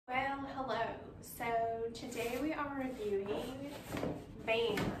Today we are reviewing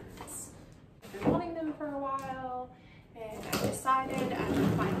Vans. I've been wanting them for a while and I decided I would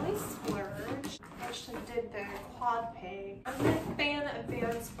finally splurge. I actually did the quad peg. I've been a fan of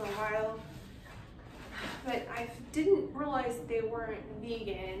Vans for a while, but I didn't realize that they weren't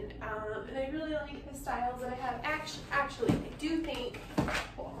vegan. And I really like the styles that I have. Actually, I do think,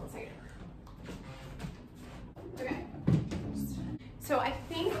 hold on one second. Okay. So I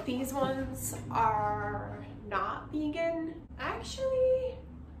think these ones are not vegan. Actually,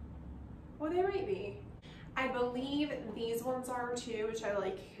 well, they might be. I believe these ones are too, which I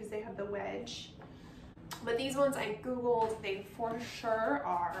like because they have the wedge. But these ones I Googled, they for sure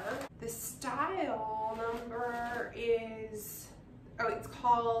are. The style number is, oh, it's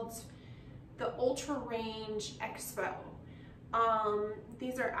called the Ultrarange Exo.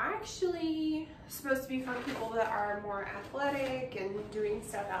 These are actually supposed to be for people that are more athletic and doing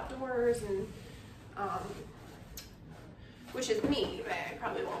stuff outdoors, and which is me, but I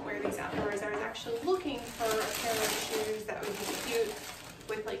probably won't wear these outdoors. I was actually looking for a pair of shoes that would be cute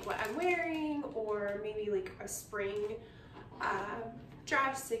with like what I'm wearing, or maybe like a spring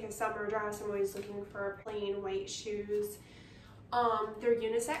dress, like a summer dress. I'm always looking for plain white shoes. They're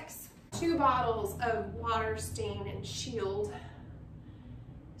unisex. 2 bottles of water stain and shield.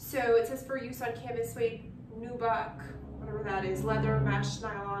 So it says for use on canvas, suede, nubuck, whatever that is, leather, mesh,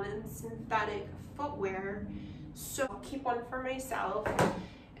 nylon, and synthetic footwear. So I'll keep one for myself,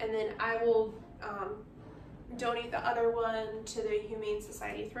 and then I will donate the other one to the Humane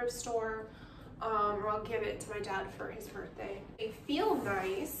Society thrift store, or I'll give it to my dad for his birthday. They feel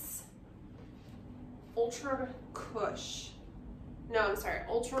nice. Ultra Cush. No, I'm sorry,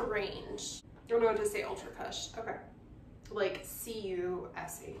 Ultrarange. I don't know what to say, Ultra Cush. Okay. Like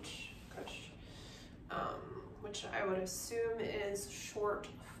C-U-S-H, Cush. Which I would assume is short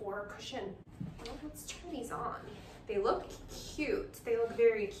for cushion. Well, let's try these on. They look cute. They look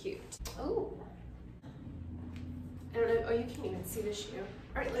very cute. Oh. I don't know. Oh, you can't even see the shoe.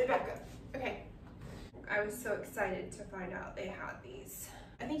 All right, let me back up. Okay. I was so excited to find out they had these.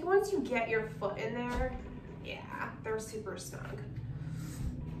 I think once you get your foot in there, yeah, they're super snug.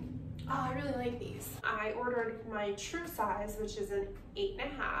 Oh, I really like these. I ordered my true size, which is an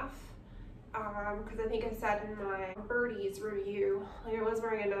 8.5. Because I think I said in my Birdies review, like I was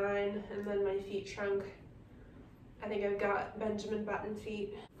wearing a 9 and then my feet shrunk. I think I've got Benjamin Button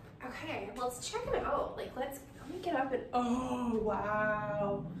feet. Okay, let's check them out. Like, let me get up and, oh,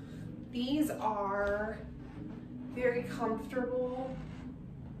 wow. These are very comfortable.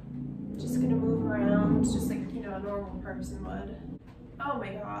 Just gonna move around just like, you know, a normal person would. Oh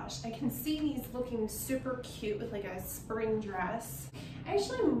my gosh, I can see these looking super cute with like a spring dress. I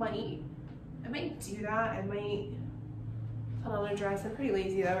actually might do that. I might put on a dress. I'm pretty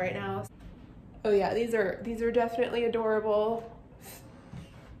lazy though right now. Oh yeah, these are definitely adorable.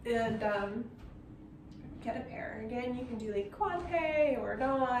 And get a pair. Again, you can do like quad pay or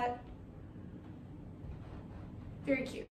not. Very cute.